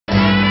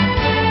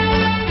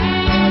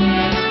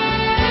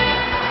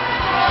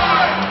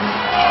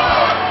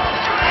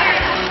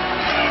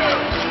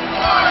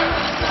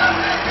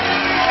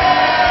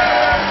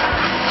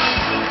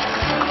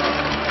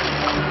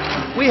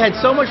had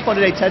so much fun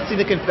today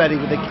testing the confetti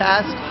with the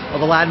cast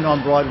of Aladdin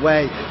on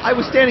Broadway. I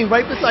was standing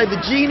right beside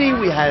the genie.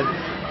 We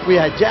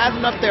had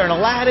Jasmine up there in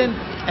Aladdin,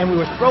 and we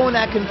were throwing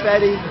that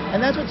confetti. And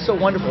that's what's so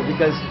wonderful,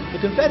 because the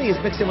confetti is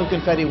mixed in with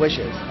confetti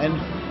wishes. And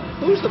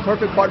who's the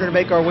perfect partner to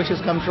make our wishes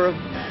come true?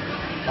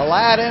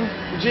 Aladdin,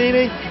 the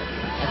genie.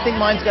 I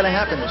think mine's going to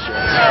happen this year.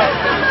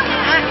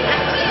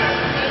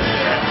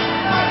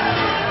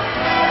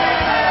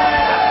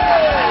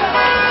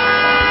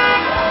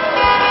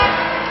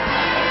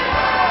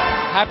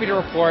 Happy to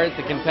report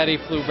the confetti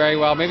flew very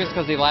well. Maybe it's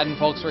because the Aladdin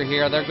folks were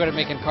here. They're good at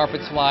making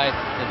carpets fly.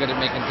 They're good at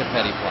making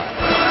confetti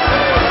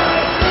fly.